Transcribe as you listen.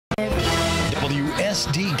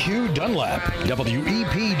WSDQ Dunlap,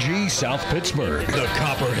 WEPG South Pittsburgh, The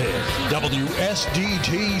Copperhead,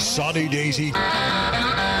 WSDT Saudi Daisy,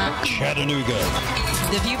 Chattanooga.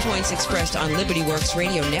 The viewpoints expressed on Liberty Works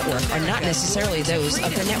Radio Network are not necessarily those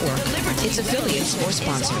of the network, its affiliates, or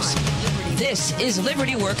sponsors. This is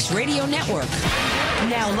Liberty Works Radio Network.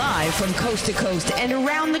 Now live from coast to coast and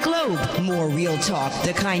around the globe. More real talk,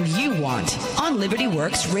 the kind you want, on Liberty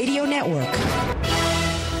Works Radio Network.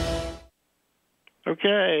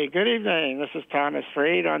 Okay, good evening. This is Thurs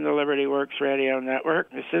Freed on the Liberty Works Radio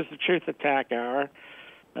Network. This is the Truth Attack Hour,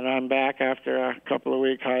 and I'm back after a couple of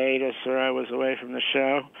week hiatus where I was away from the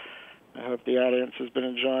show. I hope the audience has been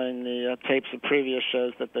enjoying the tapes of previous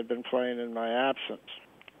shows that they've been playing in my absence.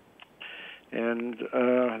 And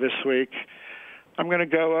this week, I'm going to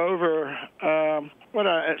go over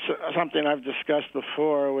something I've discussed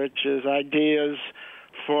before, which is ideas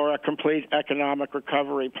for a complete economic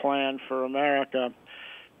recovery plan for America,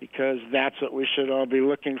 because that's what we should all be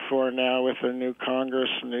looking for now with a new Congress,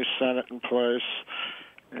 a new Senate in place,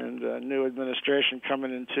 and a new administration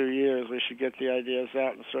coming in 2 years. We should get the ideas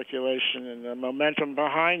out in circulation and the momentum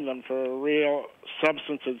behind them for a real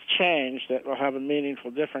substantive change that will have a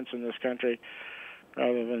meaningful difference in this country,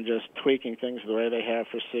 rather than just tweaking things the way they have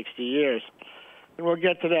for 60 years. And we'll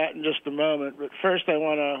get to that in just a moment. But first I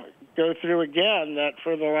want to go through again that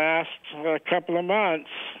for the last couple of months,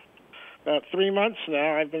 about 3 months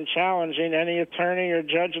now, I've been challenging any attorney or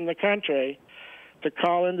judge in the country to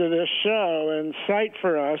call into this show and cite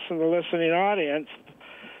for us in the listening audience,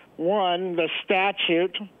 one, the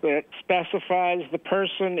statute that specifies the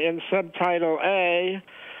person in Subtitle A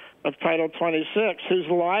of Title 26 who's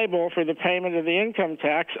liable for the payment of the income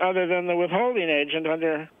tax other than the withholding agent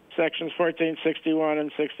under Sections 1461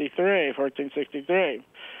 and 1463.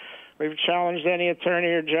 We've challenged any attorney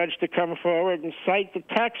or judge to come forward and cite the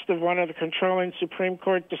text of one of the controlling Supreme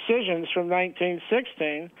Court decisions from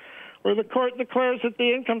 1916, where the court declares that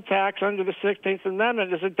the income tax under the 16th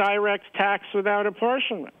Amendment is a direct tax without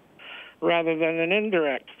apportionment, rather than an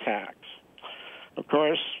indirect tax. Of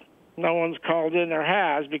course, no one's called in or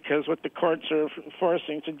has, because what the courts are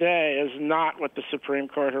enforcing today is not what the Supreme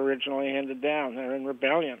Court originally handed down. They're in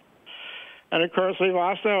rebellion. And, of course, we've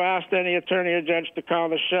also asked any attorney or judge to call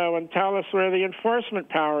the show and tell us where the enforcement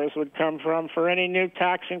powers would come from for any new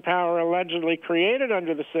taxing power allegedly created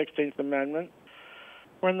under the 16th Amendment,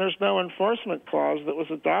 when there's no enforcement clause that was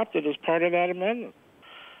adopted as part of that amendment.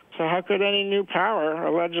 So how could any new power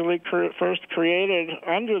allegedly first created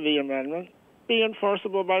under the amendment be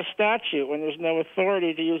enforceable by statute when there's no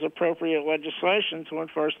authority to use appropriate legislation to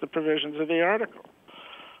enforce the provisions of the article?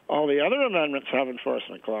 All the other amendments have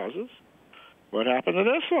enforcement clauses. What happened to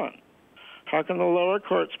this one? How can the lower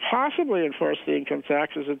courts possibly enforce the income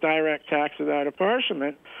tax as a direct tax without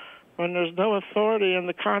apportionment when there's no authority in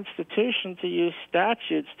the Constitution to use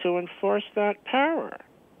statutes to enforce that power?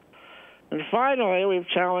 And finally, we've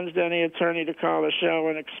challenged any attorney to call the show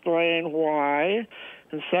and explain why,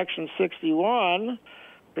 in Section 61,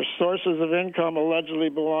 for sources of income allegedly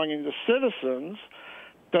belonging to citizens,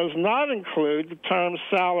 does not include the terms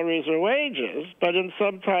salaries or wages, but in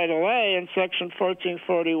Subtitle A in Section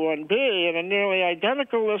 1441B, in a nearly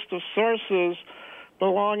identical list of sources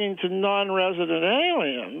belonging to non-resident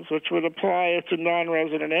aliens, which would apply to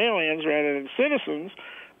non-resident aliens rather than citizens,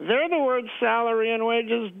 there the words salary and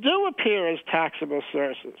wages do appear as taxable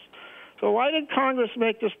sources. So why did Congress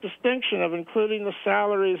make this distinction of including the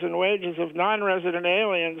salaries and wages of non-resident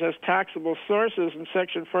aliens as taxable sources in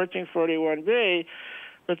Section 1441B,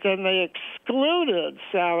 but then they excluded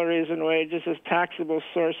salaries and wages as taxable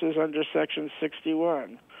sources under Section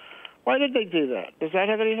 61? Why did they do that? Does that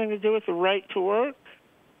have anything to do with the right to work?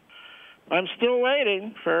 I'm still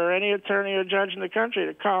waiting for any attorney or judge in the country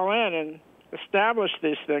to call in and establish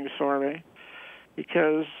these things for me,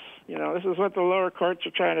 because, you know, this is what the lower courts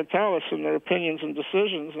are trying to tell us in their opinions and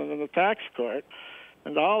decisions and in the tax court,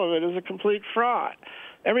 and all of it is a complete fraud.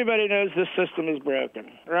 Everybody knows this system is broken,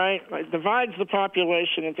 right? It divides the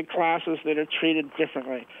population into classes that are treated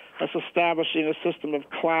differently. That's establishing a system of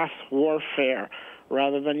class warfare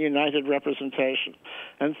rather than united representation.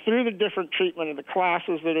 And through the different treatment of the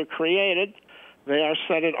classes that are created, they are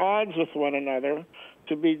set at odds with one another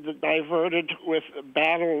to be diverted with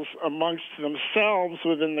battles amongst themselves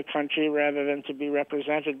within the country rather than to be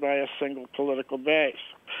represented by a single political base.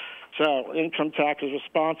 So income tax is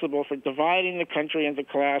responsible for dividing the country into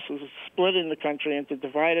classes, splitting the country into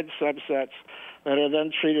divided subsets that are then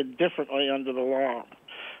treated differently under the law.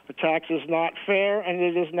 The tax is not fair and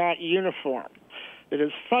it is not uniform. It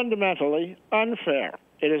is fundamentally unfair.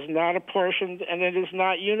 It is not apportioned and it is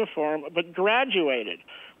not uniform, but graduated,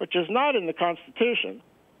 which is not in the Constitution,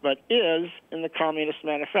 but is in the Communist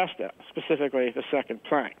Manifesto, specifically the second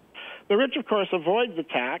plank. The rich, of course, avoid the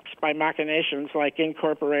tax by machinations like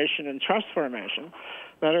incorporation and trust formation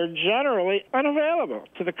that are generally unavailable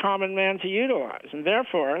to the common man to utilize, and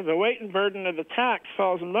therefore the weight and burden of the tax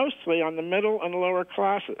falls mostly on the middle and lower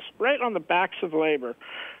classes, right on the backs of labor,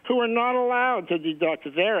 who are not allowed to deduct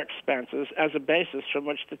their expenses as a basis from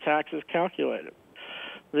which the tax is calculated.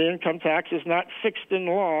 The income tax is not fixed in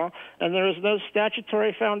law, and there is no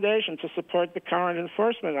statutory foundation to support the current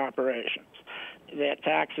enforcement operations. That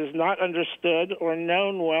tax is not understood or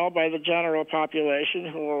known well by the general population,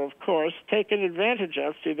 who are, of course, taken advantage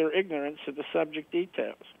of through their ignorance of the subject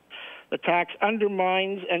details. The tax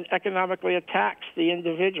undermines and economically attacks the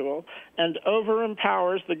individual and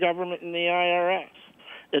overempowers the government and the IRS.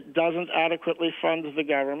 It doesn't adequately fund the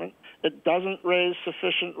government. It doesn't raise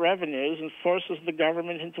sufficient revenues and forces the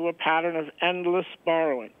government into a pattern of endless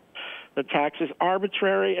borrowing. The tax is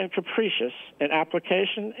arbitrary and capricious in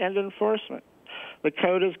application and enforcement. The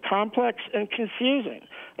code is complex and confusing,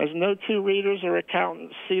 as no two readers or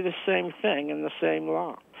accountants see the same thing in the same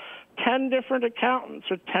law. 10 different accountants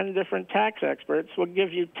or 10 different tax experts will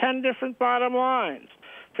give you 10 different bottom lines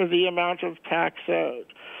for the amount of tax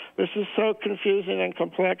owed. This is so confusing and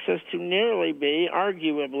complex as to nearly be,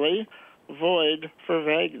 arguably, void for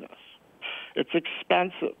vagueness. It's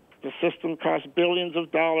expensive. The system costs billions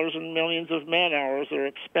of dollars and millions of man-hours are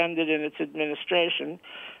expended in its administration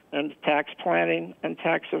and tax planning and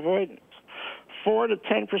tax avoidance. 4 to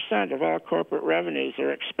 10% of all corporate revenues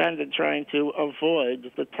are expended trying to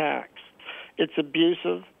avoid the tax. It's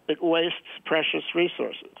abusive. It wastes precious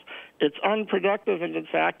resources. It's unproductive, and in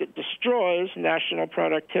fact, it destroys national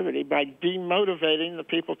productivity by demotivating the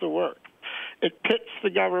people to work. It pits the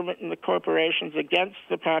government and the corporations against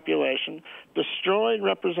the population, destroying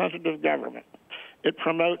representative government. It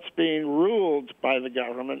promotes being ruled by the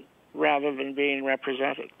government rather than being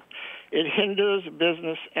represented. It hinders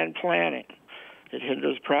business and planning. It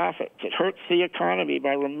hinders profits. It hurts the economy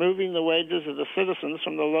by removing the wages of the citizens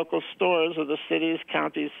from the local stores of the cities,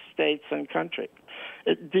 counties, states, and country.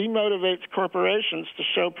 It demotivates corporations to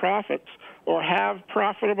show profits or have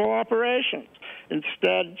profitable operations,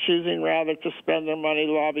 instead choosing rather to spend their money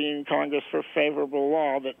lobbying Congress for favorable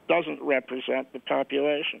law that doesn't represent the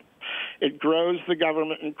population. It grows the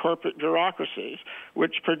government and corporate bureaucracies,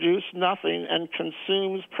 which produce nothing and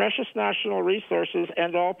consumes precious national resources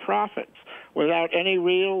and all profits without any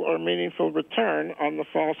real or meaningful return on the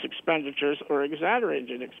false expenditures or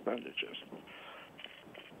exaggerated expenditures.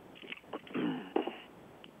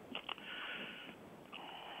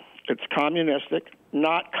 It's communistic,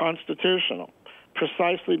 not constitutional,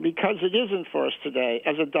 precisely because it is enforced today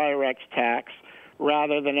as a direct tax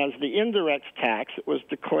rather than as the indirect tax it was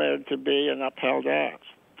declared to be and upheld as.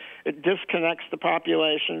 It disconnects the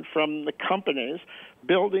population from the companies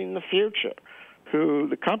building the future, who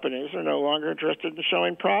the companies are no longer interested in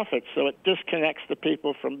showing profits. So it disconnects the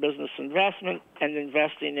people from business investment and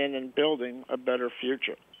investing in and building a better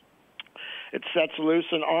future. It sets loose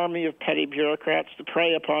an army of petty bureaucrats to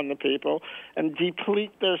prey upon the people and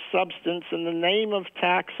deplete their substance in the name of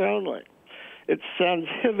tax only. It sends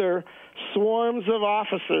hither swarms of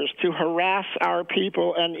officers to harass our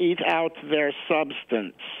people and eat out their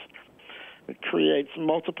substance. It creates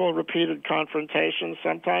multiple repeated confrontations,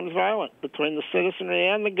 sometimes violent, between the citizenry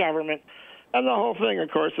and the government, and the whole thing,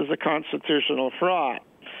 of course, is a constitutional fraud.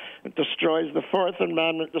 It destroys the Fourth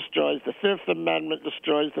Amendment, destroys the Fifth Amendment,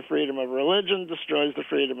 destroys the freedom of religion, destroys the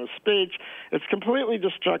freedom of speech. It's completely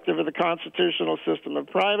destructive of the constitutional system of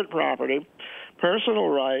private property, personal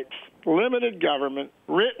rights, limited government,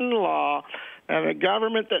 written law, and a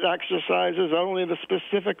government that exercises only the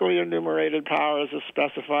specifically enumerated powers as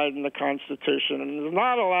specified in the Constitution and is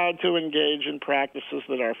not allowed to engage in practices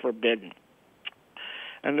that are forbidden.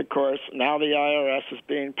 And, of course, now the IRS is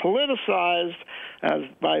being politicized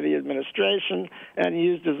by the administration and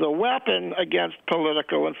used as a weapon against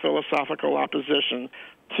political and philosophical opposition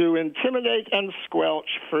to intimidate and squelch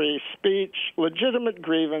free speech, legitimate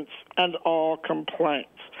grievance, and all complaints,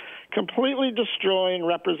 completely destroying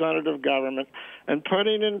representative government and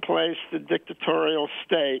putting in place the dictatorial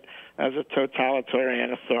state as a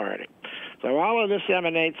totalitarian authority. So all of this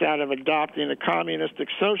emanates out of adopting a communistic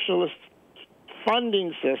socialist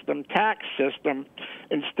funding system, tax system,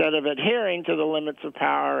 instead of adhering to the limits of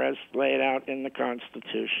power as laid out in the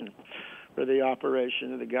Constitution for the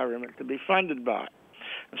operation of the government to be funded by.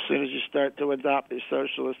 As soon as you start to adopt these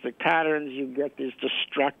socialistic patterns, you get these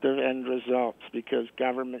destructive end results because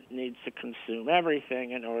government needs to consume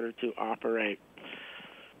everything in order to operate.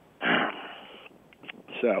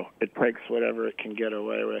 So it takes whatever it can get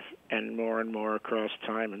away with and more across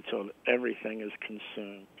time until everything is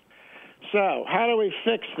consumed. So how do we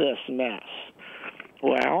fix this mess?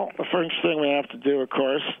 Well, the first thing we have to do, of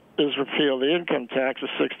course, is repeal the income tax, the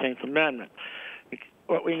 16th Amendment.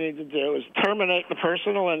 What we need to do is terminate the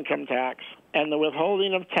personal income tax and the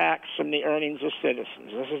withholding of tax from the earnings of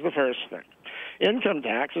citizens. This is the first thing. Income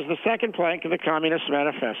tax is the second plank of the Communist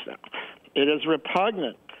Manifesto. It is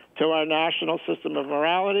repugnant to our national system of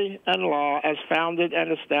morality and law as founded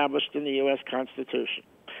and established in the U.S. Constitution.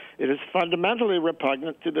 It is fundamentally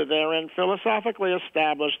repugnant to the therein philosophically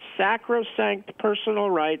established sacrosanct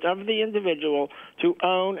personal right of the individual to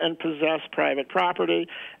own and possess private property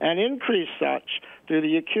and increase such through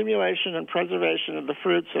the accumulation and preservation of the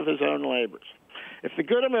fruits of his own labors. If the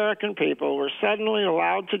good American people were suddenly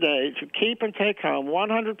allowed today to keep and take home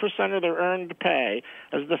 100% of their earned pay,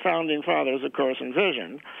 as the Founding Fathers, of course,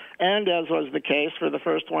 envisioned, and as was the case for the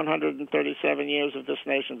first 137 years of this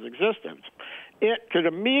nation's existence, it could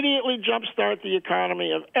immediately jumpstart the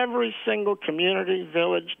economy of every single community,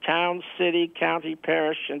 village, town, city, county,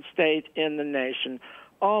 parish, and state in the nation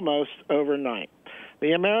almost overnight.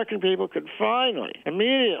 The American people could finally,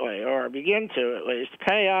 immediately, or begin to at least,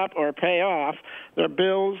 pay up or pay off their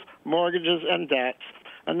bills, mortgages, and debts,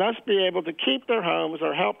 and thus be able to keep their homes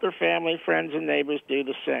or help their family, friends, and neighbors do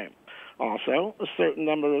the same. Also, a certain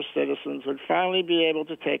number of citizens would finally be able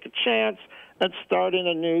to take a chance at starting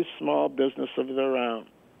a new small business of their own.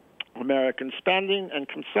 American spending and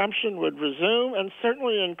consumption would resume and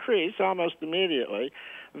certainly increase almost immediately,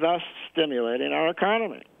 thus stimulating our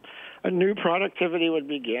economy. A new productivity would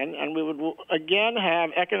begin, and we would again have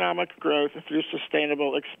economic growth through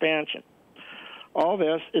sustainable expansion. All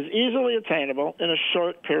this is easily attainable in a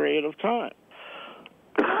short period of time.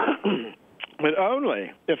 But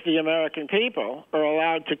only if the American people are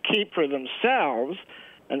allowed to keep for themselves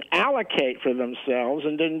and allocate for themselves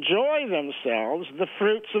and enjoy themselves the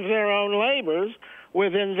fruits of their own labors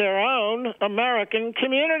within their own American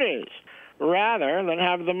communities, rather than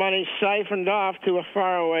have the money siphoned off to a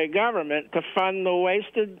faraway government to fund the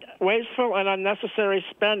wasteful and unnecessary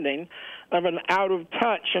spending of an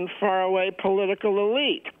out-of-touch and faraway political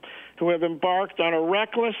elite who have embarked on a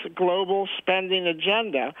reckless global spending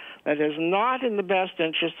agenda that is not in the best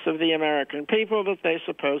interests of the American people that they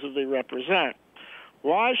supposedly represent.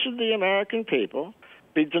 Why should the American people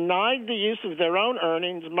be denied the use of their own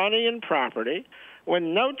earnings, money, and property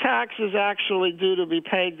when no tax is actually due to be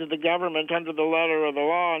paid to the government under the letter of the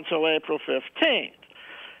law until April 15th?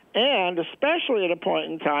 And especially at a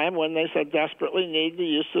point in time when they so desperately need the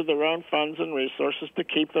use of their own funds and resources to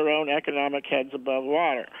keep their own economic heads above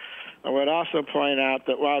water. I would also point out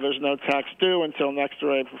that while there's no tax due until next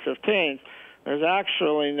year, April 15th, there's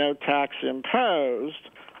actually no tax imposed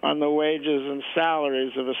on the wages and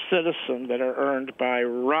salaries of a citizen that are earned by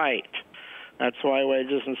right. That's why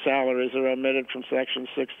wages and salaries are omitted from Section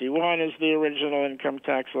 61, as the original income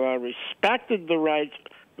tax law respected the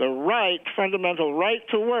fundamental right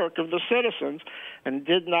to work of the citizens and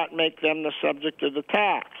did not make them the subject of the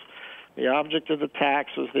tax. The object of the tax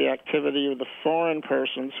was the activity of the foreign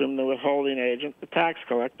persons whom the withholding agent, the tax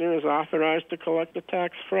collector, is authorized to collect the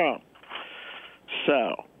tax from.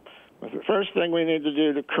 So, the first thing we need to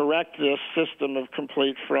do to correct this system of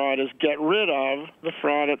complete fraud is get rid of the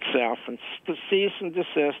fraud itself and cease and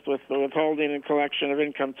desist with the withholding and collection of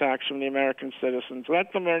income tax from the American citizens.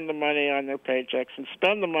 Let them earn the money on their paychecks and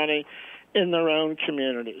spend the money in their own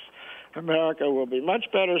communities. America will be much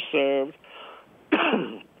better served.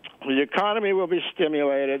 The economy will be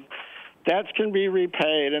stimulated. Debts can be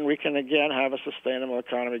repaid, and we can again have a sustainable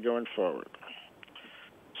economy going forward.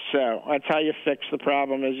 So that's how you fix the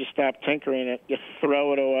problem, is you stop tinkering it, you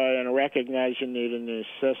throw it away, and recognize you need a new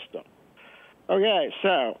system. Okay,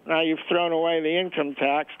 so now you've thrown away the income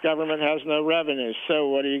tax. Government has no revenue, so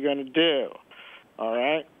what are you going to do? All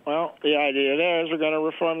right, well, the idea there is we're going to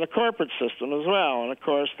reform the corporate system as well. And, of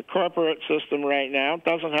course, the corporate system right now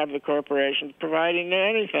doesn't have the corporations providing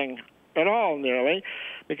anything at all, nearly,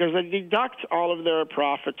 because they deduct all of their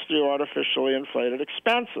profits through artificially inflated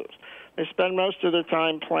expenses. They spend most of their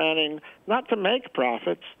time planning not to make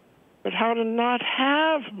profits, but how to not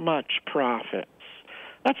have much profits.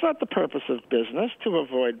 That's not the purpose of business, to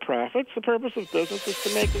avoid profits. The purpose of business is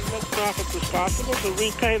to make as much profits as possible to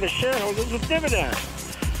repay the shareholders with dividends.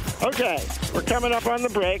 Okay, we're coming up on the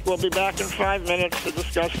break. We'll be back in 5 minutes to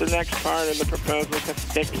discuss the next part of the proposal to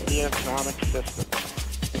fix the economic system.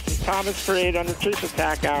 This is Thurs Freed on the Truth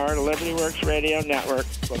Attack Hour, the Liberty Works Radio Network.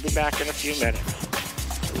 We'll be back in a few minutes.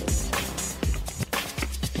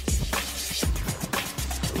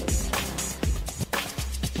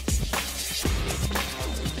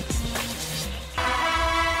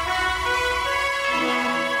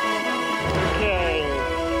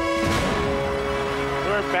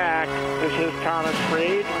 back. This is Thurs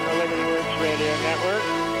Freed on the Liberty Works Radio Network.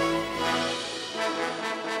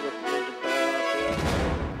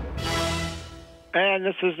 And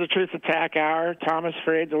this is the Truth Attack Hour. Thurs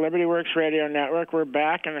Freed, the Liberty Works Radio Network. We're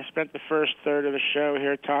back, and I spent the first third of the show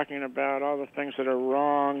here talking about all the things that are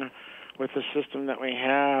wrong with the system that we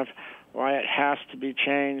have, why it has to be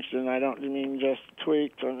changed, and I don't mean just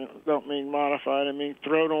tweaked, I don't mean modified, I mean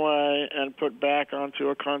thrown away and put back onto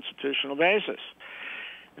a constitutional basis.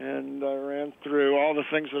 And I ran through all the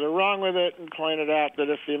things that are wrong with it and pointed out that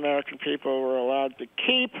if the American people were allowed to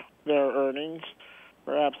keep their earnings,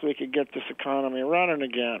 perhaps we could get this economy running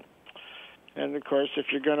again. And, of course, if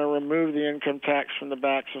you're going to remove the income tax from the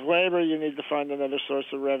backs of labor, you need to find another source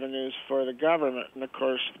of revenues for the government. And, of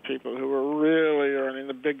course, the people who are really earning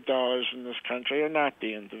the big dollars in this country are not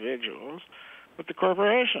the individuals, but the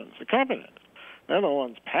corporations, the companies. They're the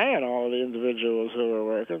ones paying all of the individuals who are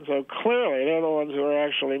working, so clearly they're the ones who are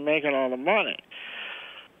actually making all the money.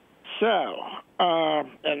 So,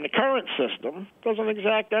 and the current system doesn't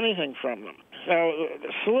exact anything from them. So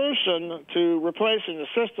the solution to replacing the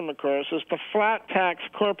system, of course, is to flat tax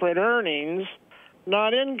corporate earnings,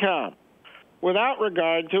 not income, without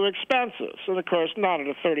regard to expenses. And, of course, not at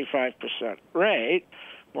a 35% rate,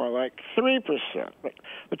 more like 3%. But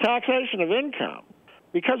the taxation of income,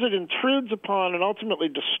 because it intrudes upon and ultimately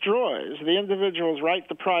destroys the individual's right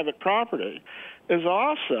to private property, is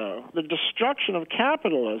also the destruction of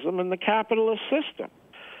capitalism and the capitalist system.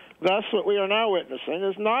 Thus, what we are now witnessing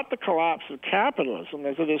is not the collapse of capitalism,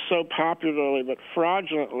 as it is so popularly but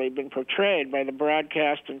fraudulently been portrayed by the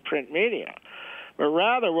broadcast and print media, but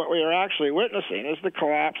rather what we are actually witnessing is the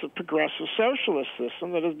collapse of progressive socialist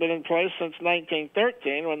system that has been in place since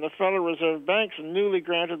 1913, when the Federal Reserve Bank's newly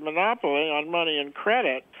granted monopoly on money and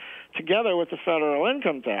credit, together with the federal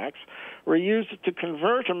income tax, were used to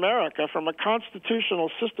convert America from a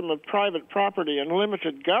constitutional system of private property and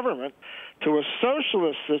limited government to a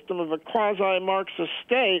socialist system of a quasi-Marxist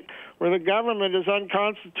state where the government is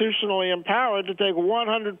unconstitutionally empowered to take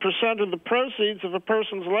 100% of the proceeds of a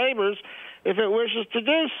person's labors if it wishes to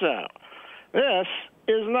do so. This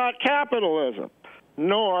is not capitalism,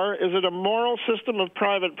 nor is it a moral system of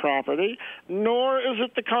private property, nor is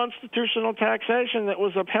it the constitutional taxation that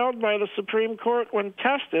was upheld by the Supreme Court when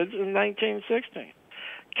tested in 1916.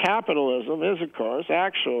 Capitalism is, of course,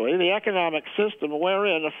 actually the economic system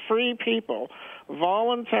wherein a free people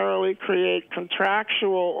voluntarily create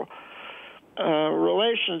contractual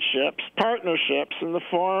relationships, partnerships in the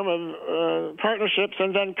form of partnerships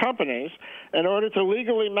and then companies in order to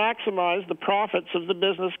legally maximize the profits of the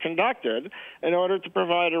business conducted in order to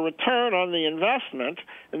provide a return on the investment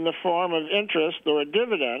in the form of interest or a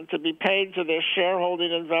dividend to be paid to their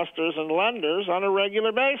shareholding investors and lenders on a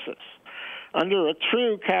regular basis. Under a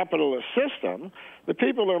true capitalist system, the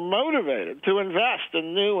people are motivated to invest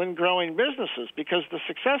in new and growing businesses because the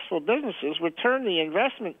successful businesses return the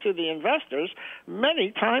investment to the investors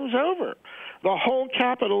many times over. The whole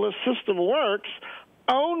capitalist system works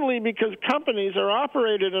only because companies are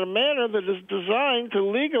operated in a manner that is designed to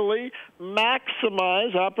legally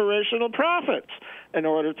maximize operational profits in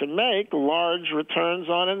order to make large returns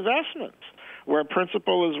on investments, where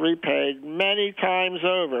principal is repaid many times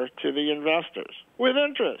over to the investors with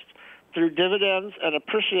interest through dividends and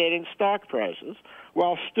appreciating stock prices,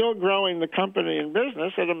 while still growing the company and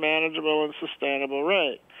business at a manageable and sustainable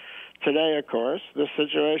rate. Today, of course, this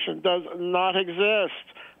situation does not exist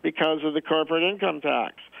because of the corporate income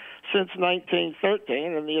tax. Since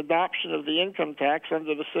 1913 and the adoption of the income tax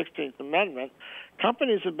under the 16th Amendment,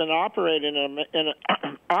 companies have been operating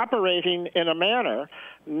in a manner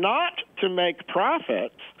not to make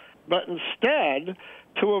profits, but instead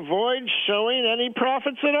to avoid showing any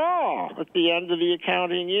profits at all at the end of the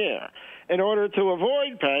accounting year in order to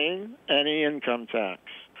avoid paying any income tax.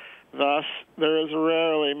 Thus, there is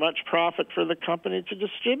rarely much profit for the company to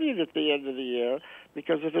distribute at the end of the year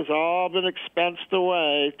because it has all been expensed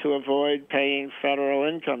away to avoid paying federal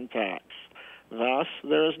income tax. Thus,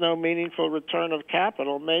 there is no meaningful return of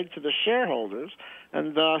capital made to the shareholders,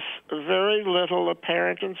 and thus very little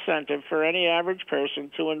apparent incentive for any average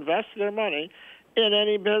person to invest their money in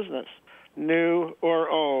any business, new or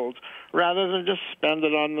old, rather than just spend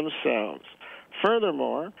it on themselves.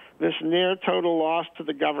 Furthermore, this near total loss to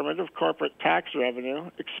the government of corporate tax revenue,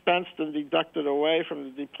 expensed and deducted away from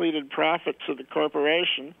the depleted profits of the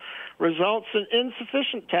corporation, results in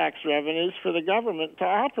insufficient tax revenues for the government to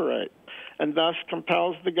operate, and thus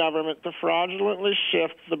compels the government to fraudulently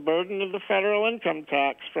shift the burden of the federal income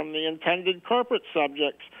tax from the intended corporate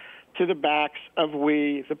subjects to the backs of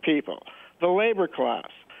we, the people, the labor class,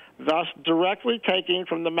 thus directly taking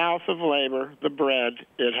from the mouth of labor the bread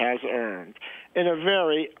it has earned, in a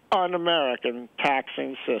very un-American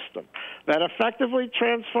taxing system that effectively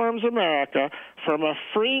transforms America from a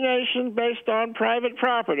free nation based on private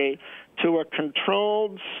property to a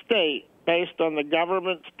controlled state based on the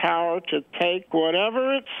government's power to take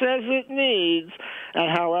whatever it says it needs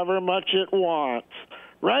and however much it wants,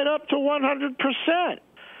 right up to 100%,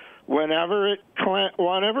 whenever it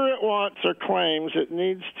wants or claims it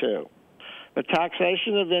needs to. The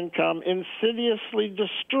taxation of income insidiously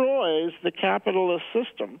destroys the capitalist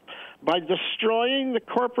system by destroying the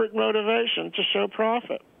corporate motivation to show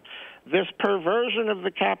profit. This perversion of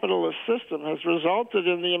the capitalist system has resulted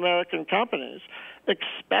in the American companies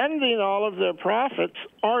expending all of their profits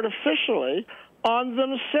artificially on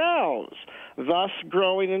themselves, thus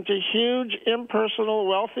growing into huge, impersonal,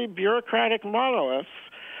 wealthy, bureaucratic monoliths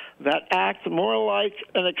that act more like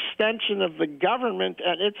an extension of the government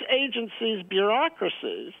and its agencies'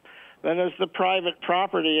 bureaucracies than as the private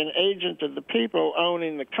property and agent of the people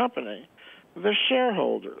owning the company, the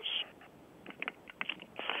shareholders.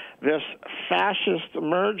 This fascist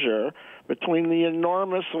merger between the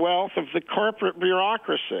enormous wealth of the corporate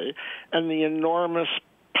bureaucracy and the enormous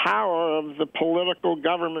power of the political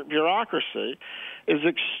government bureaucracy is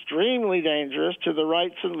extremely dangerous to the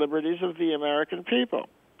rights and liberties of the American people.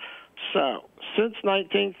 So, since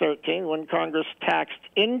 1913, when Congress taxed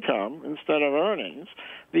income instead of earnings,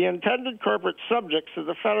 the intended corporate subjects of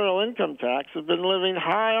the federal income tax have been living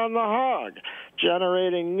high on the hog,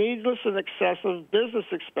 generating needless and excessive business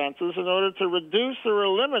expenses in order to reduce or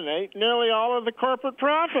eliminate nearly all of the corporate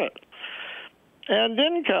profit and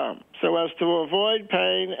income, so as to avoid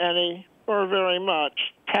paying any or very much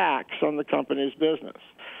tax on the company's business.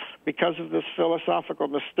 Because of this philosophical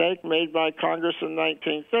mistake made by Congress in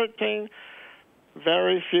 1913,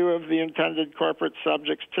 very few of the intended corporate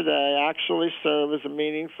subjects today actually serve as a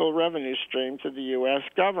meaningful revenue stream to the U.S.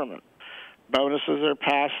 government. Bonuses are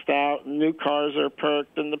passed out, new cars are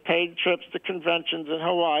perked, and the paid trips to conventions in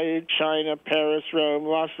Hawaii, China, Paris, Rome,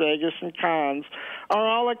 Las Vegas, and Cannes are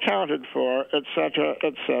all accounted for, et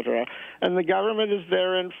cetera, and the government is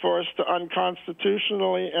therein forced to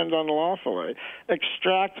unconstitutionally and unlawfully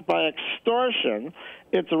extract by extortion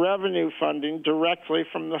its revenue funding directly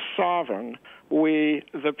from the sovereign, we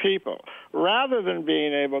the people, rather than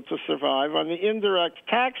being able to survive on the indirect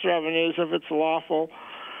tax revenues of its lawful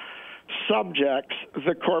subjects,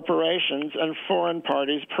 the corporations and foreign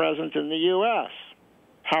parties present in the U.S.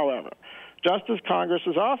 However, just as Congress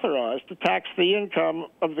is authorized to tax the income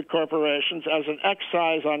of the corporations as an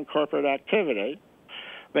excise on corporate activity,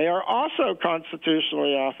 they are also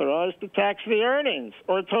constitutionally authorized to tax the earnings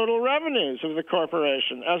or total revenues of the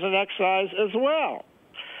corporation as an excise as well.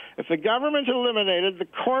 If the government eliminated the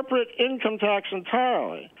corporate income tax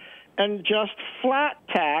entirely and just flat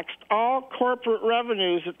taxed all corporate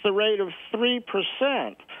revenues at the rate of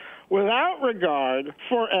 3% without regard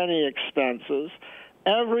for any expenses,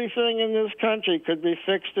 everything in this country could be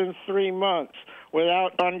fixed in 3 months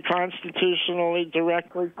without unconstitutionally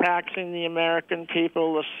directly taxing the American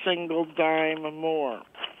people a single dime or more.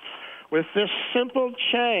 With this simple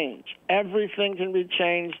change, everything can be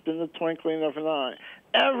changed in the twinkling of an eye.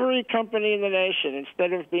 Every company in the nation,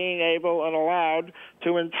 instead of being able and allowed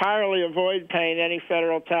to entirely avoid paying any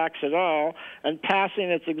federal tax at all and passing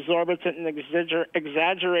its exorbitant and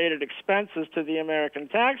exaggerated expenses to the American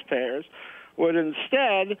taxpayers, would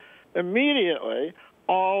instead immediately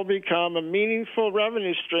all become a meaningful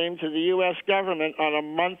revenue stream to the U.S. government on a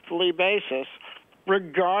monthly basis,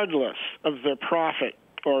 regardless of their profit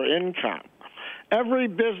or income. Every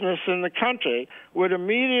business in the country would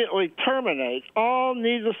immediately terminate all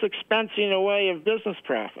needless expensing away of business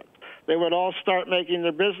profit. They would all start making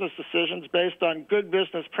their business decisions based on good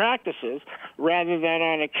business practices rather than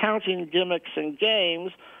on accounting gimmicks and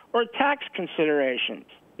games or tax considerations,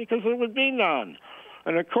 because there would be none.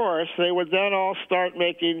 And, of course, they would then all start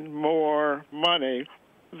making more money,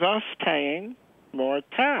 thus paying more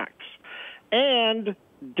tax and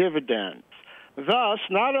dividends. Thus,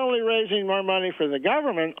 not only raising more money for the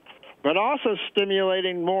government, but also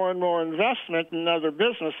stimulating more and more investment in other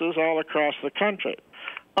businesses all across the country.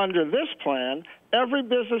 Under this plan, every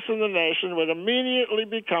business in the nation would immediately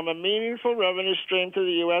become a meaningful revenue stream to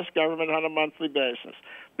the U.S. government on a monthly basis.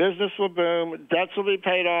 Business will boom, debts will be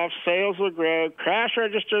paid off, sales will grow, cash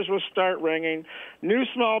registers will start ringing, new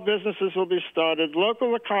small businesses will be started,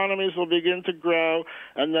 local economies will begin to grow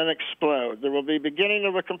and then explode. There will be beginning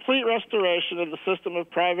of a complete restoration of the system of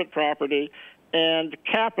private property and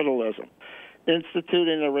capitalism,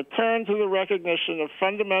 instituting a return to the recognition of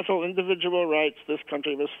fundamental individual rights this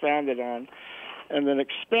country was founded on, and an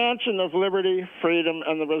expansion of liberty, freedom,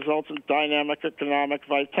 and the resultant dynamic economic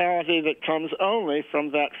vitality that comes only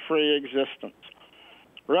from that free existence.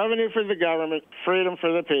 Revenue for the government, freedom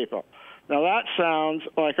for the people. Now that sounds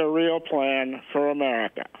like a real plan for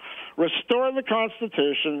America. Restore the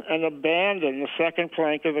Constitution and abandon the second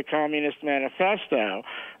plank of the Communist Manifesto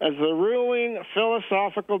as the ruling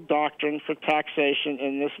philosophical doctrine for taxation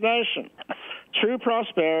in this nation. True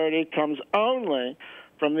prosperity comes only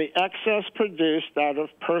from the excess produced out of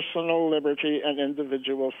personal liberty and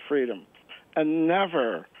individual freedom, and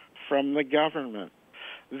never from the government.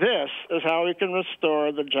 This is how we can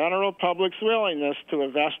restore the general public's willingness to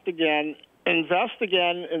invest again in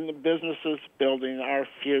the businesses building our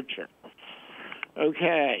future.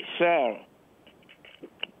 Okay, so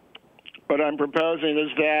what I'm proposing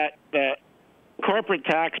is that corporate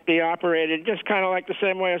tax be operated just kind of like the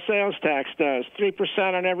same way a sales tax does,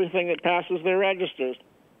 3% on everything that passes their registers.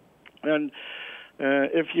 And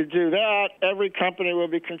if you do that, every company will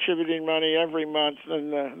be contributing money every month,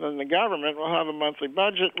 and then the government will have a monthly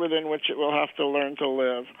budget within which it will have to learn to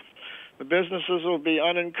live. The businesses will be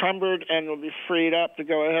unencumbered and will be freed up to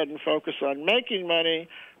go ahead and focus on making money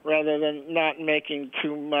rather than not making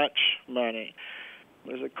too much money.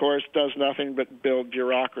 This, of course, does nothing but build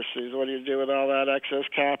bureaucracies. What do you do with all that excess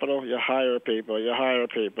capital? You hire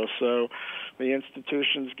people. So the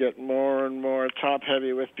institutions get more and more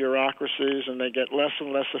top-heavy with bureaucracies, and they get less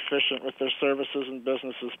and less efficient with their services and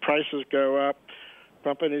businesses. Prices go up.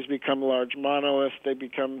 Companies become large monoliths. They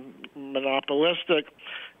become monopolistic.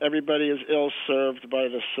 Everybody is ill-served by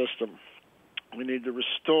the system. We need to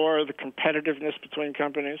restore the competitiveness between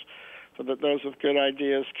companies so that those with good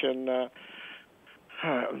ideas can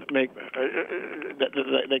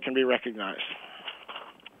they can be recognized.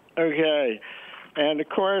 Okay, and of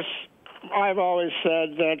course, I've always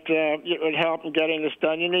said that it would help in getting this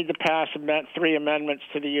done. You need to pass 3 amendments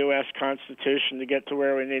to the U.S. Constitution to get to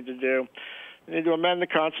where we need to do. We need to amend the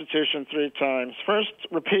Constitution 3 times. First,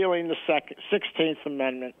 repealing the 16th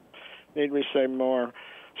Amendment. Need we say more?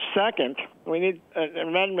 Second, we need an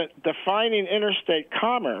amendment defining interstate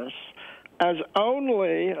commerce as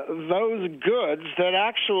only those goods that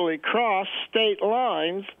actually cross state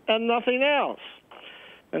lines and nothing else.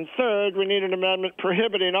 And third, we need an amendment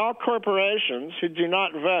prohibiting all corporations who do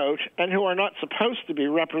not vote and who are not supposed to be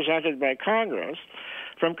represented by Congress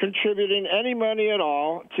from contributing any money at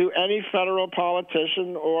all to any federal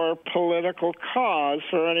politician or political cause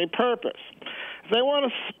for any purpose. If they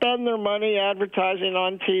want to spend their money advertising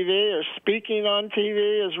on TV or speaking on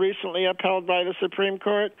TV, as recently upheld by the Supreme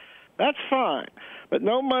Court, that's fine. But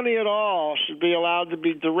no money at all should be allowed to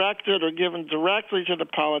be directed or given directly to the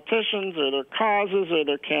politicians or their causes or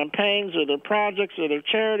their campaigns or their projects or their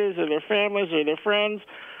charities or their families or their friends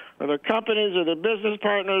or their companies or their business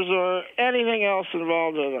partners or anything else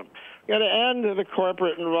involved with them. We've got to end the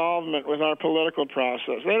corporate involvement with our political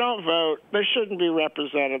process. They don't vote. They shouldn't be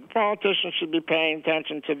represented. The politicians should be paying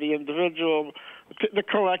attention to the individual, the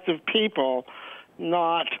collective people,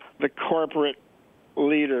 not the corporate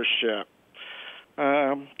leadership.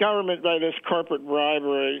 Government by this corporate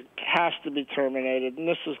bribery has to be terminated, and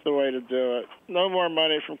this is the way to do it. No more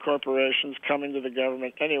money from corporations coming to the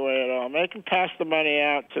government any way at all. Make them pass the money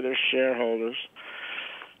out to their shareholders.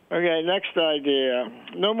 Okay, next idea.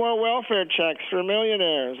 No more welfare checks for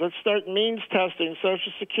millionaires. Let's start means testing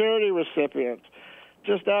Social Security recipients.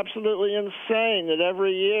 Just absolutely insane that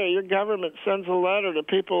every year your government sends a letter to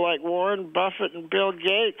people like Warren Buffett and Bill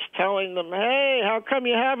Gates telling them, hey, how come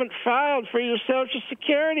you haven't filed for your Social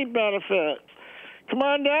Security benefits? Come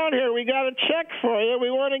on down here. We got a check for you. We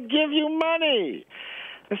want to give you money.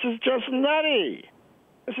 This is just nutty.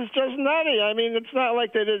 I mean, it's not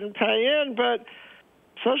like they didn't pay in, but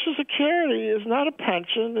Social Security is not a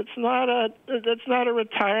pension. It's not a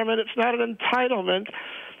retirement. It's not an entitlement.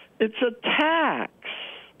 It's a tax.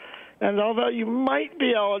 And although you might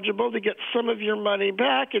be eligible to get some of your money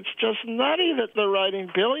back, it's just nutty that they're writing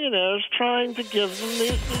billionaires trying to give them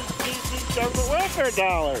these government welfare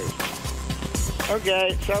dollars.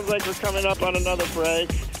 Okay, sounds like we're coming up on another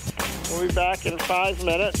break. We'll be back in 5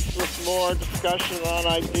 minutes with more discussion on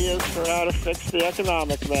ideas for how to fix the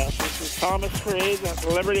economic mess. This is Thurs Freed at the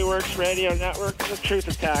Liberty Works Radio Network, the Truth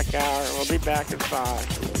Attack Hour. We'll be back in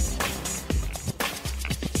 5.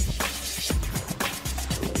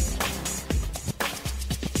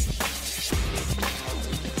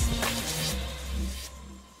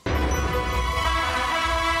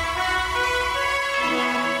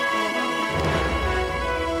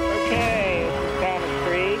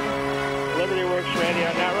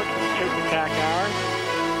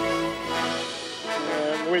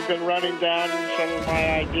 we've been running down some of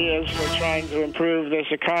my ideas for trying to improve this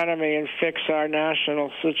economy and fix our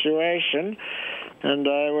national situation. And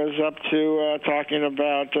I was up to talking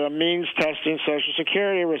about means testing Social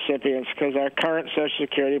Security recipients, because our current Social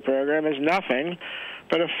Security program is nothing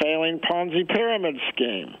but a failing Ponzi pyramid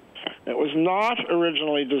scheme. It was not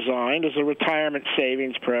originally designed as a retirement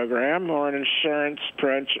savings program or an insurance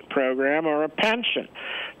program or a pension,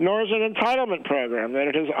 nor as an entitlement program that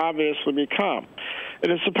it has obviously become. It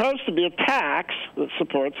is supposed to be a tax that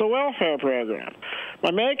supports a welfare program.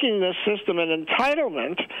 By making this system an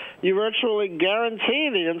entitlement, you virtually guarantee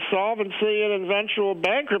the insolvency and eventual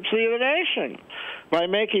bankruptcy of the nation. By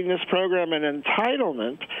making this program an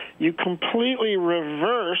entitlement, you completely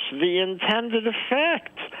reverse the intended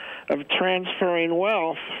effect of transferring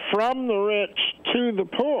wealth from the rich to the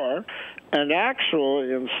poor, and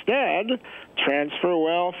actually instead transfer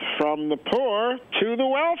wealth from the poor to the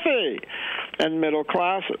wealthy and middle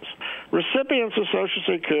classes. Recipients of Social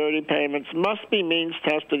Security payments must be means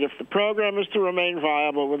tested if the program is to remain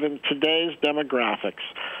viable within today's demographics.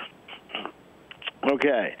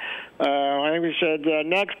 Okay. I think we should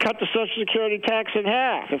next cut the Social Security tax in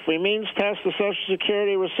half. If we means test the Social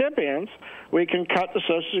Security recipients, we can cut the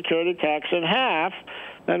Social Security tax in half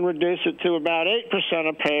and reduce it to about 8%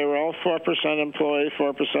 of payroll, 4% employee,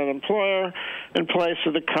 4% employer, in place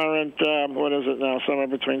of the current, what is it now, somewhere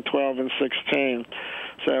between 12 and 16.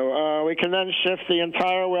 So we can then shift the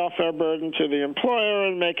entire welfare burden to the employer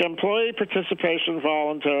and make employee participation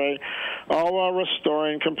voluntary, all while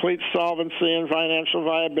restoring complete solvency and financial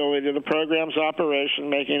viability to the program's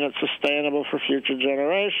operation, making it sustainable for future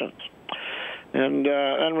generations. And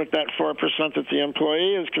with that 4% that the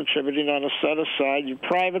employee is contributing on a set-aside, you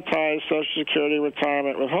privatize Social Security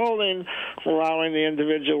retirement withholding, allowing the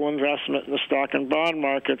individual investment in the stock and bond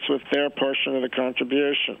markets with their portion of the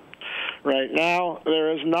contribution. Right now,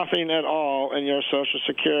 there is nothing at all in your Social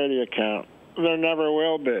Security account. There never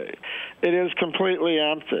will be. It is completely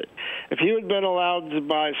empty. If you had been allowed to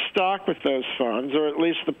buy stock with those funds, or at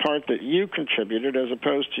least the part that you contributed as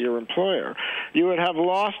opposed to your employer, you would have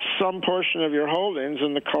lost some portion of your holdings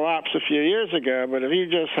in the collapse a few years ago, but if you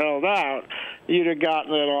just held out, you'd have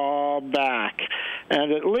gotten it all back.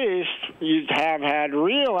 And at least you'd have had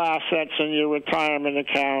real assets in your retirement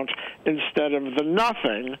account instead of the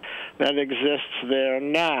nothing that exists there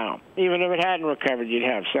now. Even if it hadn't recovered, you'd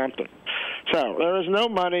have something. So there is no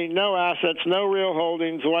money, no assets, no real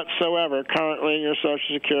holdings whatsoever currently in your Social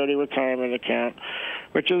Security retirement account,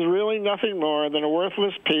 which is really nothing more than a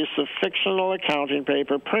worthless piece of fictional accounting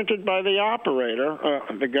paper printed by the operator,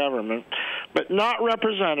 the government, but not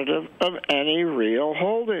representative of any real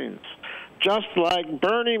holdings. Just like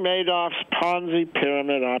Bernie Madoff's Ponzi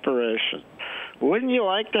pyramid operation. Wouldn't you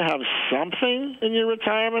like to have something in your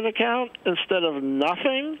retirement account instead of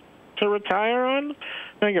nothing to retire on?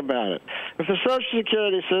 Think about it. If the Social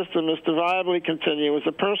Security system is to viably continue as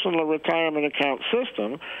a personal retirement account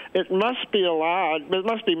system, it must be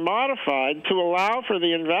modified to allow for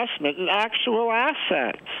the investment in actual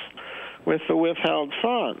assets with the withheld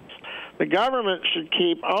funds. The government should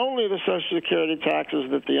keep only the Social Security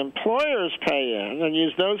taxes that the employers pay in and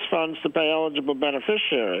use those funds to pay eligible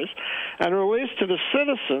beneficiaries, and release to the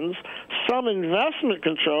citizens some investment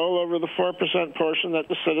control over the 4% portion that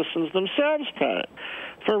the citizens themselves pay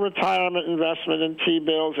for retirement investment in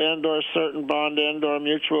T-bills and/or certain bond and/or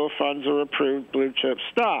mutual funds or approved blue-chip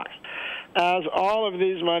stocks. As all of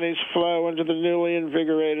these monies flow into the newly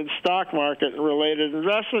invigorated stock market and related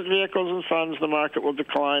investment vehicles and funds, the market will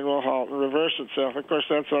decline, will halt, and reverse itself. Of course,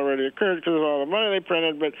 that's already occurred because of all the money they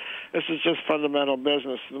printed, but this is just fundamental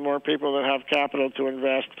business. The more people that have capital to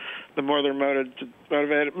invest, the more they're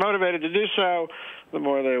motivated to do so, the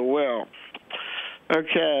more they will.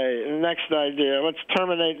 Okay, next idea. Let's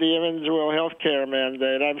terminate the individual health care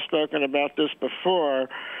mandate. I've spoken about this before,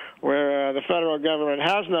 where the federal government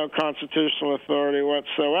has no constitutional authority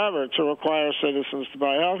whatsoever to require citizens to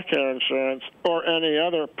buy health care insurance or any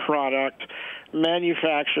other product,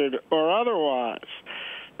 manufactured or otherwise.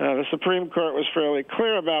 The Supreme Court was fairly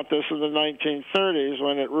clear about this in the 1930s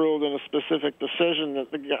when it ruled in a specific decision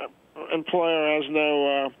that the employer has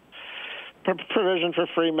no provision for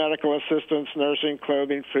free medical assistance, nursing,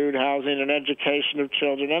 clothing, food, housing, and education of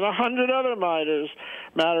children, and 100 other matters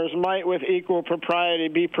might with equal propriety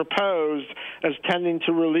be proposed as tending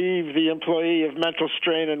to relieve the employee of mental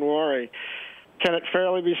strain and worry. Can it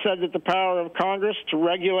fairly be said that the power of Congress to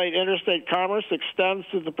regulate interstate commerce extends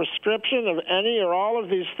to the prescription of any or all of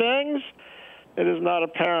these things? It is not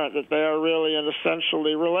apparent that they are really and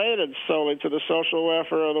essentially related solely to the social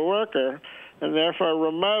welfare of the worker, and therefore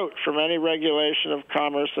remote from any regulation of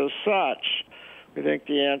commerce as such. We think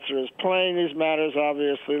the answer is plain. These matters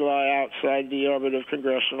obviously lie outside the orbit of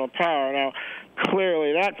congressional power. Now,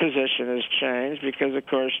 clearly that position has changed because, of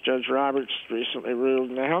course, Judge Roberts recently ruled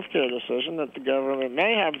in the health care decision that the government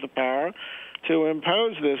may have the power to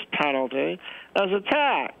impose this penalty as a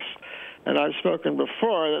tax. And I've spoken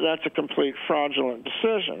before that that's a complete fraudulent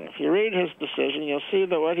decision. If you read his decision, you'll see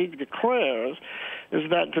that what he declares is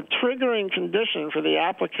that the triggering condition for the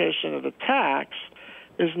application of the tax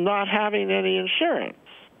is not having any insurance.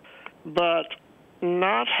 But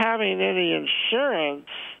not having any insurance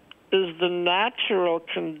is the natural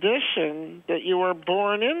condition that you were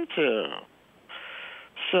born into.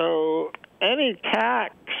 So any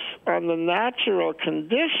tax on the natural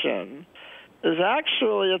condition is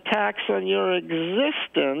actually a tax on your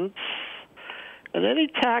existence, and any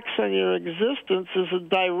tax on your existence is a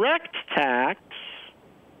direct tax,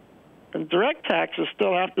 and direct taxes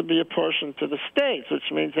still have to be apportioned to the states, which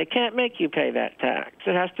means they can't make you pay that tax.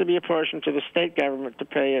 It has to be apportioned to the state government to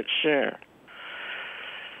pay its share.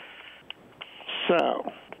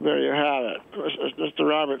 So there you have it. Mr.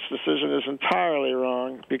 Roberts' decision is entirely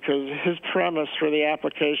wrong because his premise for the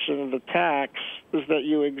application of the tax is that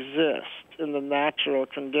you exist in the natural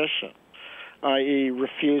condition, i.e.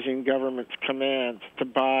 refusing government's command to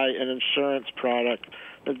buy an insurance product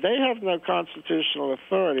that they have no constitutional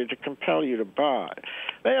authority to compel you to buy.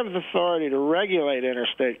 They have the authority to regulate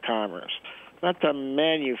interstate commerce, not to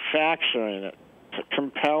manufacturing it, to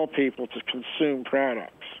compel people to consume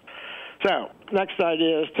products. So, next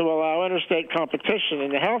idea is to allow interstate competition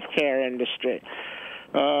in the healthcare industry.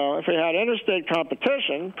 If we had interstate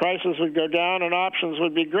competition, prices would go down and options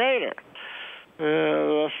would be greater.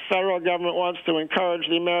 The federal government wants to encourage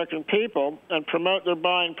the American people and promote their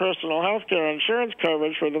buying personal health care insurance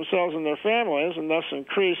coverage for themselves and their families, and thus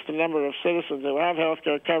increase the number of citizens who have health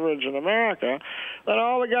care coverage in America. Then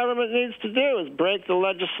all the government needs to do is break the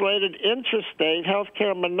legislated intrastate health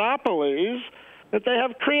care monopolies that they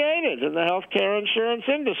have created in the health care insurance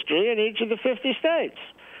industry in each of the 50 states,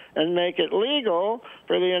 and make it legal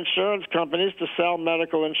for the insurance companies to sell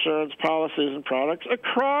medical insurance policies and products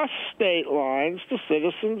across state lines to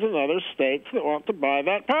citizens in other states that want to buy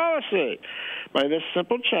that policy. By this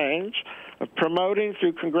simple change of promoting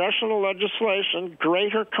through congressional legislation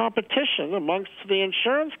greater competition amongst the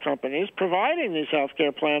insurance companies providing these health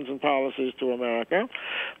care plans and policies to America,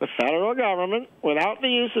 the federal government, without the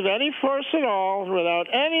use of any force at all, without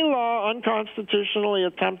any law unconstitutionally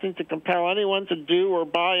attempting to compel anyone to do or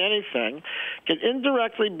buy anything, can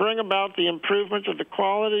indirectly bring about the improvement of the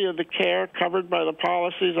quality of the care covered by the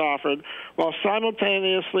policies offered while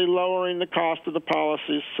simultaneously lowering the cost of the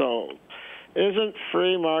policies sold. Isn't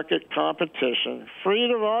free market competition,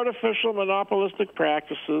 freed of artificial monopolistic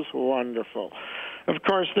practices, wonderful? Of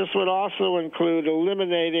course, this would also include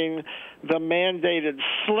eliminating the mandated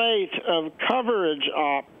slate of coverage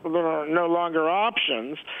that are no longer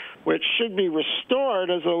options, which should be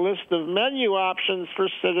restored as a list of menu options for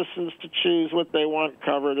citizens to choose what they want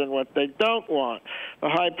covered and what they don't want. The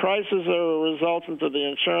high prices are a resultant of the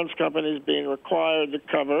insurance companies being required to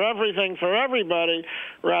cover everything for everybody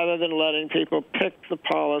rather than letting people pick the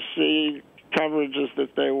policy coverages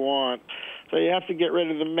that they want. So you have to get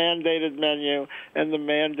rid of the mandated menu and the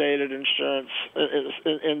mandated insurance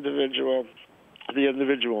the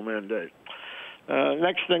individual mandate.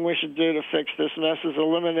 Next thing we should do to fix this mess is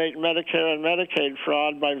eliminate Medicare and Medicaid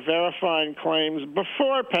fraud by verifying claims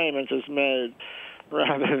before payment is made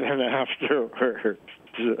rather than afterwards,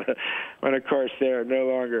 when, of course, they are no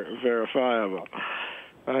longer verifiable.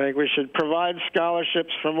 I think we should provide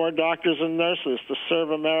scholarships for more doctors and nurses to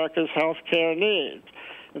serve America's health care needs.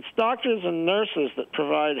 It's doctors and nurses that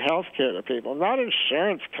provide health care to people, not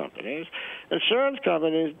insurance companies. Insurance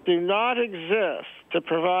companies do not exist to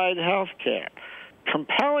provide health care.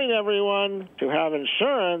 Compelling everyone to have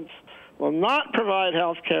insurance will not provide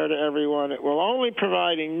health care to everyone. It will only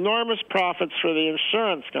provide enormous profits for the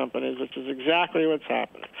insurance companies, which is exactly what's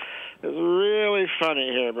happening. It's really funny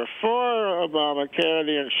here. Before Obamacare,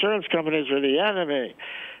 the insurance companies were the enemy.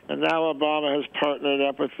 And now Obama has partnered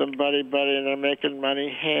up with them buddy-buddy, and they're making money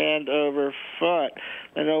hand over foot.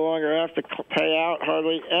 They no longer have to pay out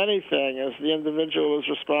hardly anything, as the individual is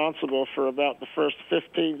responsible for about the first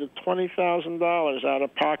 $15,000 to $20,000 out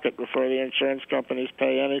of pocket before the insurance companies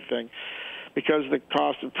pay anything, because the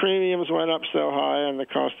cost of premiums went up so high and the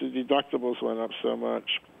cost of deductibles went up so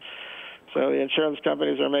much. So the insurance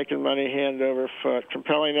companies are making money hand over foot.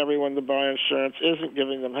 Compelling everyone to buy insurance isn't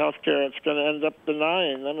giving them health care. It's going to end up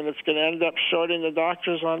denying them, and it's going to end up shorting the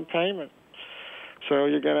doctors on payment. So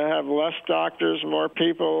you're going to have less doctors, more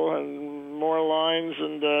people, and more lines,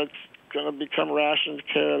 and going to become rationed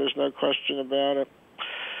care. There's no question about it.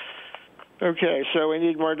 Okay, so we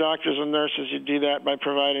need more doctors and nurses. You do that by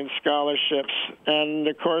providing scholarships. And,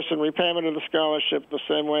 of course, in repayment of the scholarship, the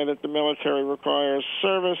same way that the military requires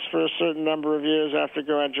service for a certain number of years after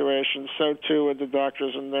graduation, so too would the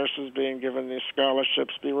doctors and nurses being given these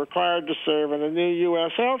scholarships be required to serve in a new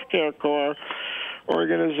U.S. Healthcare Corps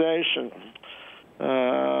organization.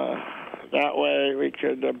 That way we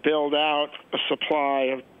could build out a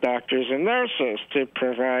supply of doctors and nurses to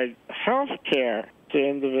provide health care to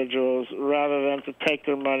individuals rather than to take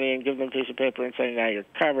their money and give them a piece of paper and say, now you're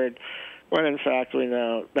covered, when in fact we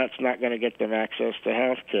know that's not going to get them access to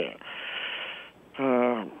health care.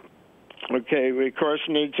 Okay, we, of course,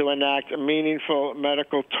 need to enact a meaningful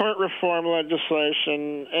medical tort reform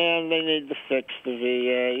legislation, and they need to fix the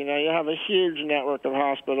VA. You know, you have a huge network of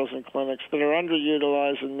hospitals and clinics that are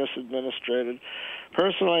underutilized and misadministrated.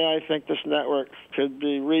 Personally, I think this network could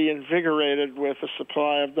be reinvigorated with a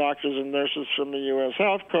supply of doctors and nurses from the U.S.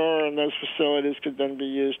 Health Corps, and those facilities could then be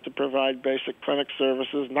used to provide basic clinic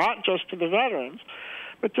services, not just to the veterans,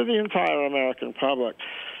 but to the entire American public.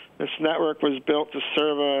 This network was built to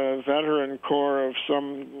serve a veteran corps of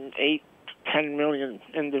some 8 to 10 million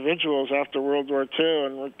individuals after World War II,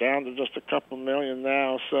 and we're down to just a couple million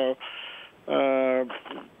now. So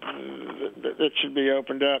it should be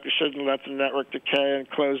opened up. You shouldn't let the network decay and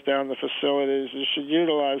close down the facilities. You should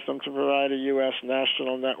utilize them to provide a U.S.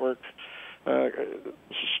 national network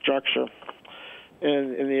structure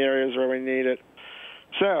in the areas where we need it.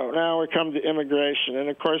 So now we come to immigration. And,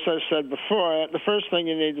 of course, I've said before, the first thing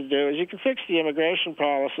you need to do is you can fix the immigration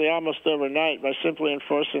policy almost overnight by simply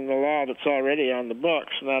enforcing the law that's already on the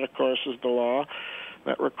books. And that, of course, is the law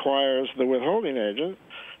that requires the withholding agent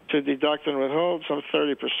to deduct and withhold some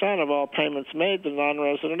 30% of all payments made to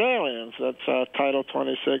non-resident aliens. That's Title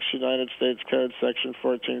 26, United States Code, Section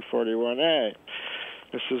 1441A.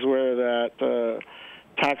 This is where that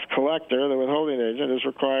tax collector, the withholding agent, is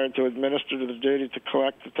required to administer to the duty to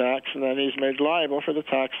collect the tax, and then he's made liable for the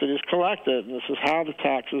tax that he's collected. And this is how the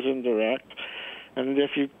tax is indirect. And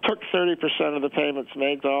if you took 30% of the payments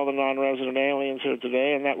made to all the non-resident aliens here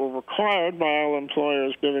today, and that were required by all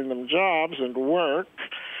employers giving them jobs and work,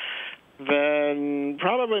 then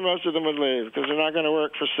probably most of them would leave because they're not going to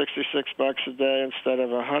work for $66 a day instead of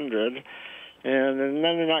 $100, and then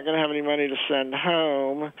they're not going to have any money to send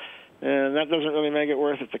home. And that doesn't really make it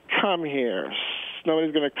worth it to come here.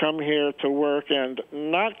 Nobody's going to come here to work and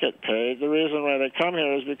not get paid. The reason why they come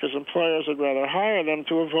here is because employers would rather hire them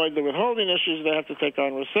to avoid the withholding issues they have to take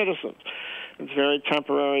on with citizens. It's very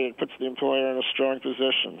temporary. It puts the employer in a strong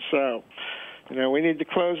position. So, you know, we need to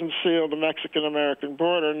close and seal the Mexican-American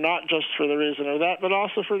border, not just for the reason of that, but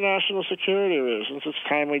also for national security reasons. It's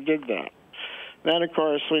time we did that. Then, of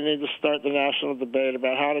course, we need to start the national debate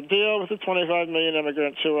about how to deal with the 25 million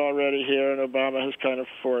immigrants who are already here, and Obama has kind of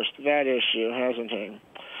forced that issue, hasn't he?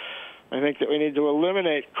 I think that we need to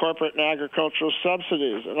eliminate corporate and agricultural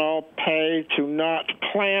subsidies and all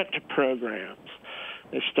pay-to-not-plant programs.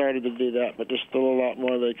 They started to do that, but there's still a lot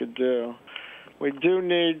more they could do. We do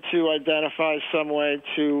need to identify some way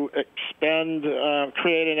to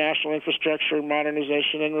create a national infrastructure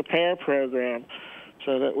modernization and repair program,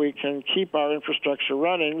 so that we can keep our infrastructure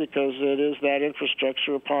running, because it is that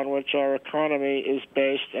infrastructure upon which our economy is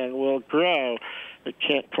based and will grow. It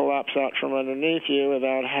can't collapse out from underneath you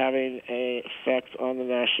without having an effect on the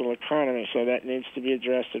national economy. So that needs to be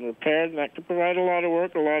addressed and repaired, and that could provide a lot of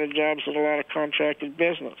work, a lot of jobs, and a lot of contracted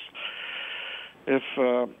business if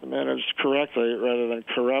managed correctly rather than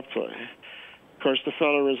corruptly. Of course, the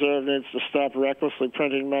Federal Reserve needs to stop recklessly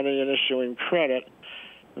printing money and issuing credit.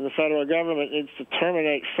 And the federal government needs to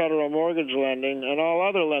terminate federal mortgage lending and all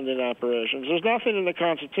other lending operations. There's nothing in the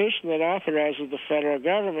Constitution that authorizes the federal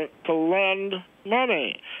government to lend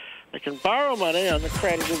money. They can borrow money on the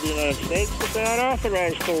credit of the United States, but they're not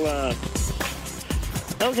authorized to lend.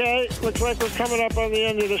 Okay, looks like we're coming up on the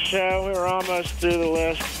end of the show. We're almost through the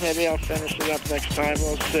list. Maybe I'll finish it up next time.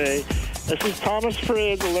 We'll see. This is Thurs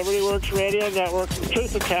Freed, the Liberty Works Radio Network, the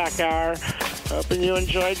Truth Attack Hour. Hoping you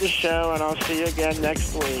enjoyed the show, and I'll see you again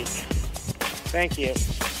next week. Thank you.